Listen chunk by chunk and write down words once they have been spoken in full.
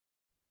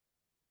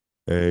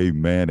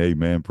Amen.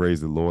 Amen.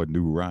 Praise the Lord.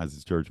 New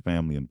Rises Church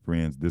family and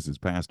friends. This is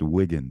Pastor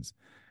Wiggins,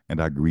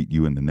 and I greet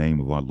you in the name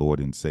of our Lord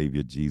and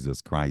Savior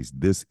Jesus Christ.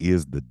 This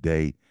is the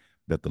day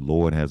that the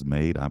Lord has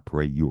made. I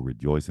pray you are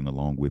rejoicing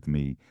along with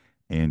me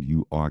and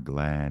you are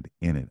glad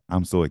in it.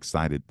 I'm so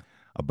excited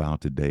about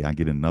today. I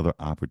get another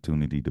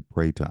opportunity to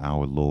pray to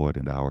our Lord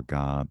and our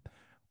God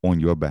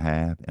on your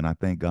behalf. And I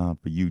thank God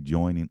for you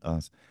joining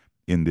us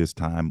in this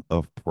time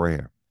of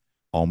prayer.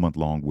 All month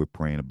long, we're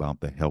praying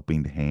about the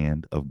helping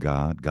hand of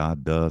God.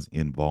 God does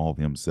involve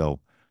himself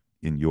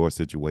in your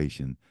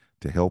situation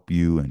to help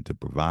you and to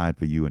provide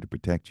for you and to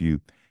protect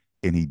you.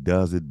 And he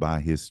does it by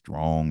his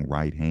strong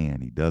right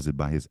hand. He does it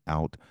by his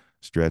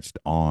outstretched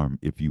arm,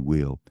 if you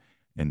will.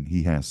 And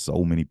he has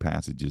so many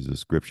passages of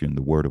scripture in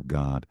the word of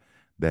God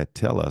that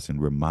tell us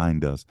and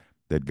remind us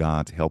that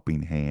God's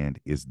helping hand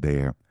is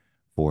there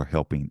for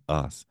helping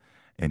us.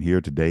 And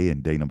here today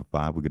in day number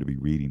 5, we're going to be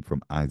reading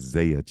from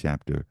Isaiah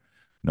chapter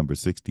number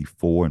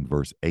 64 and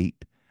verse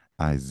 8,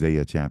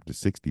 Isaiah chapter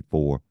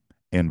 64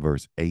 and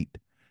verse 8.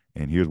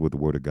 And here's what the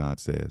word of God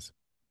says.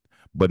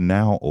 But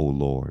now, O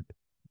Lord,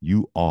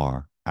 you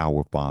are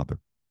our Father.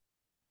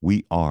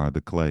 We are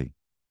the clay,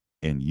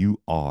 and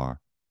you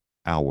are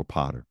our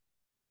potter,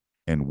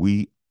 and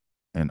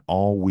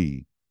all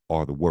we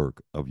are the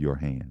work of your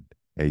hand.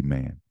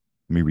 Amen.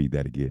 Let me read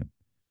that again.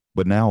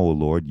 But now, O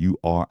Lord, you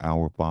are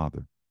our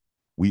Father.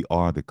 We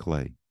are the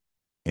clay,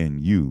 and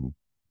you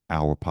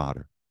our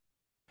potter,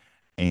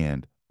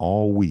 and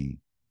all we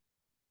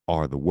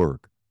are the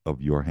work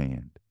of your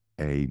hand.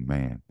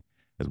 Amen.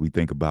 As we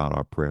think about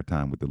our prayer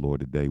time with the Lord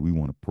today, we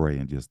want to pray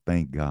and just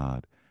thank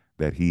God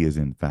that he is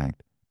in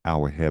fact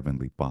our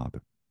heavenly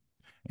Father.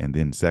 And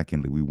then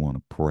secondly, we want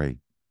to pray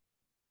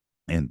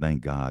and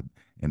thank God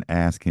and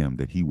ask him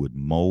that he would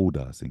mold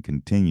us and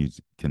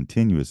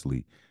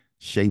continuously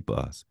shape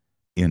us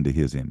into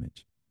his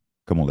image.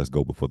 Come on, let's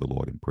go before the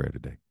Lord in prayer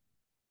today.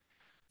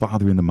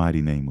 Father, in the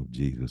mighty name of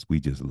Jesus, we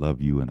just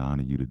love you and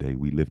honor you today.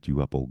 We lift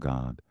you up, oh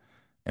God,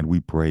 and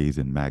we praise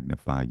and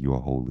magnify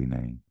your holy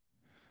name.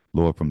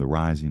 Lord, from the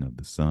rising of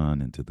the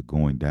sun and to the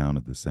going down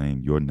of the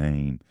same, your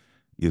name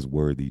is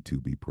worthy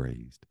to be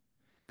praised.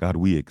 God,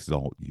 we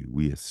exalt you.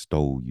 We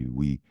extol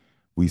you.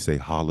 We say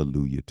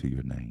hallelujah to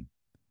your name.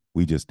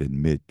 We just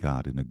admit,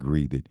 God, and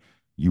agree that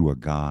you are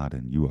God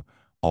and you are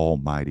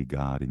almighty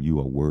God and you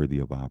are worthy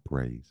of our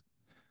praise.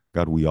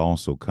 God, we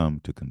also come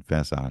to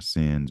confess our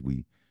sins.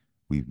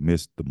 We've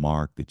missed the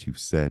mark that you've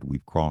set.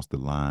 We've crossed the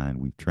line.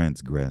 We've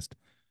transgressed.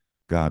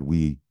 God,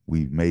 we've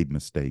made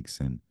mistakes,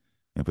 and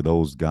for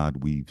those, God,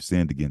 we've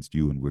sinned against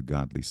you and we're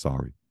godly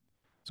sorry.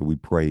 So we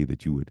pray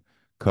that you would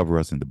cover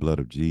us in the blood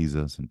of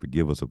Jesus and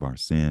forgive us of our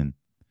sin.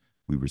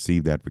 We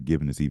receive that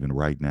forgiveness even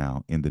right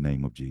now in the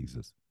name of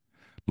Jesus.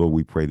 Lord,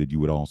 we pray that you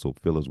would also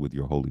fill us with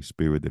your Holy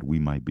Spirit that we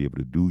might be able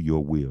to do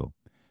your will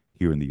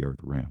here in the earth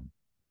realm.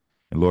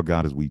 And Lord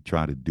God, as we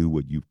try to do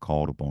what you've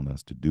called upon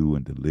us to do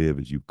and to live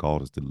as you've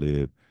called us to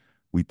live,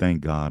 we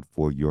thank God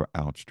for your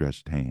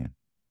outstretched hand.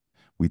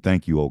 We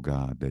thank you, O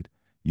God, that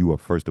you are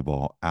first of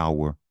all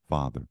our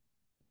Father.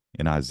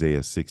 In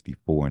Isaiah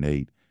 64 and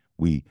 8,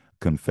 we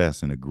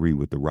confess and agree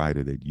with the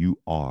writer that you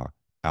are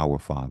our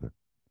Father.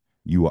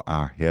 You are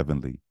our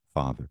heavenly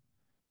Father.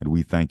 And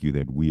we thank you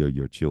that we are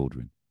your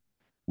children.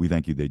 We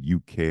thank you that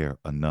you care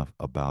enough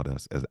about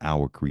us as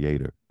our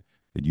Creator,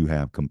 that you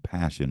have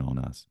compassion on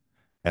us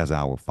as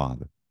our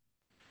Father.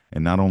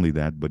 And not only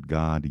that, but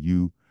God,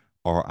 you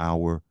are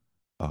our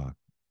uh,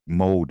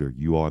 molder.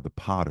 You are the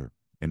potter,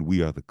 and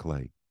we are the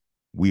clay.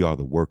 We are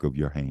the work of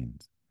your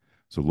hands.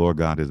 So, Lord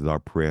God, it is our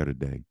prayer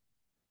today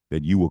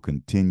that you will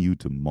continue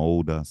to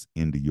mold us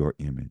into your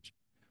image,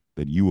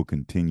 that you will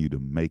continue to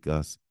make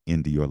us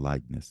into your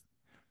likeness,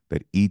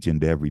 that each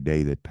and every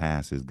day that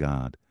passes,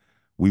 God,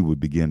 we would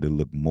begin to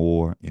look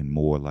more and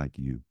more like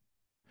you.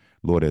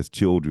 Lord, as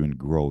children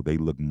grow, they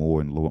look more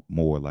and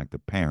more like the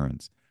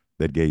parents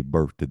that gave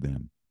birth to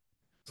them.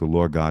 So,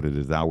 Lord God, it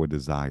is our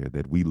desire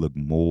that we look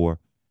more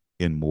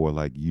and more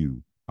like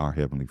you, our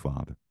Heavenly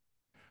Father.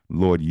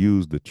 Lord,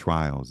 use the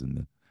trials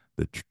and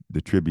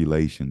the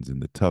tribulations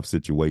and the tough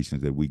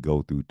situations that we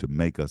go through to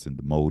make us and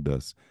to mold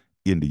us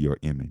into your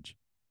image.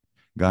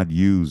 God,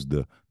 use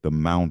the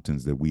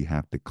mountains that we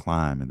have to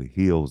climb and the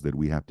hills that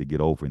we have to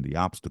get over and the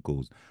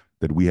obstacles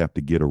that we have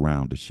to get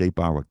around to shape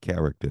our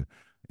character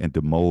and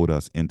to mold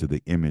us into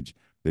the image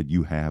that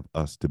you have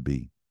us to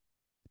be.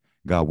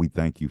 God, we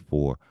thank you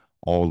for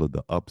all of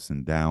the ups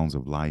and downs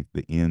of life,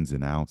 the ins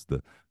and outs,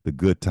 the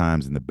good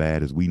times and the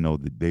bad, as we know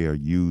that they are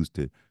used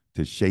to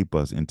shape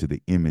us into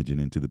the image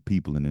and into the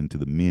people and into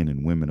the men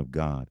and women of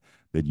God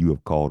that you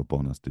have called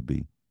upon us to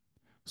be.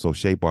 So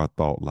shape our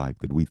thought life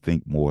that we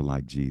think more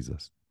like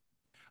Jesus.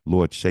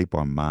 Lord, shape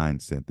our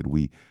mindset that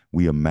we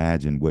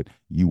imagine what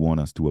you want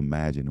us to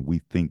imagine and we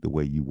think the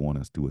way you want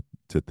us to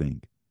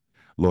think.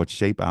 Lord,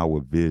 shape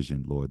our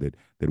vision, Lord,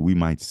 that we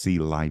might see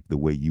life the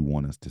way you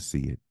want us to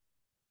see it.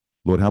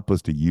 Lord, help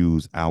us to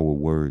use our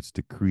words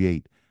to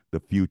create the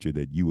future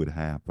that you would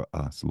have for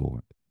us,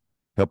 Lord.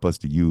 Help us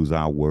to use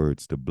our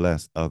words to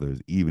bless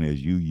others, even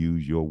as you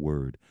use your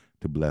word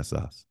to bless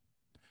us.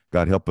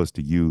 God, help us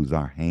to use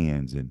our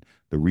hands and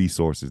the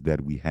resources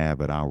that we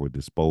have at our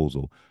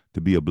disposal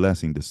to be a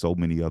blessing to so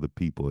many other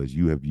people as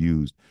you have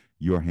used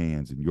your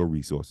hands and your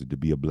resources to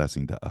be a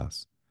blessing to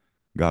us.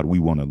 God, we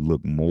want to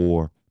look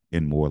more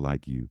and more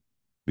like you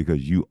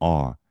because you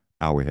are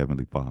our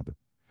Heavenly Father.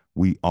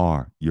 We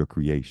are your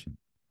creation.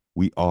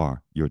 We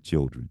are your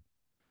children.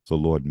 So,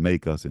 Lord,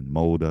 make us and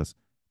mold us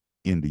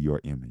into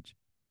your image.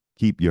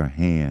 Keep your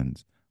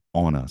hands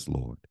on us,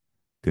 Lord.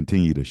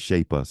 Continue to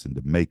shape us and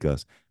to make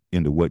us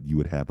into what you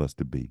would have us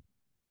to be,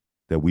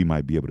 that we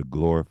might be able to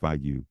glorify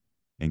you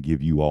and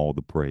give you all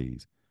the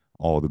praise,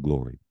 all the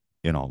glory,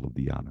 and all of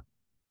the honor.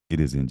 It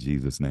is in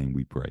Jesus' name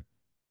we pray.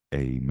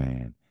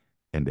 Amen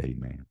and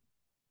amen.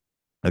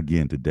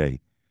 Again, today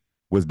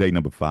was day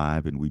number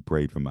 5, and we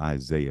prayed from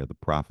Isaiah the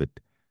prophet,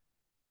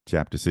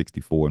 chapter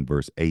 64 and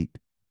verse 8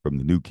 from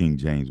the New King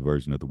James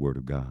Version of the Word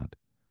of God.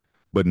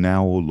 But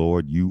now, O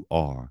Lord, you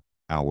are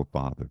our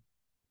Father.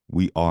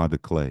 We are the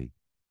clay,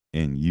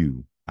 and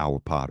you our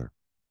potter,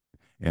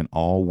 and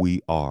all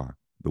we are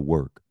the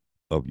work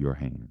of your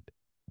hand.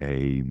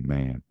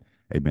 Amen.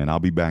 Amen. I'll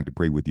be back to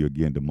pray with you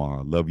again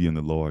tomorrow. Love you in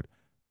the Lord.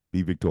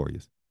 Be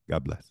victorious.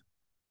 God bless.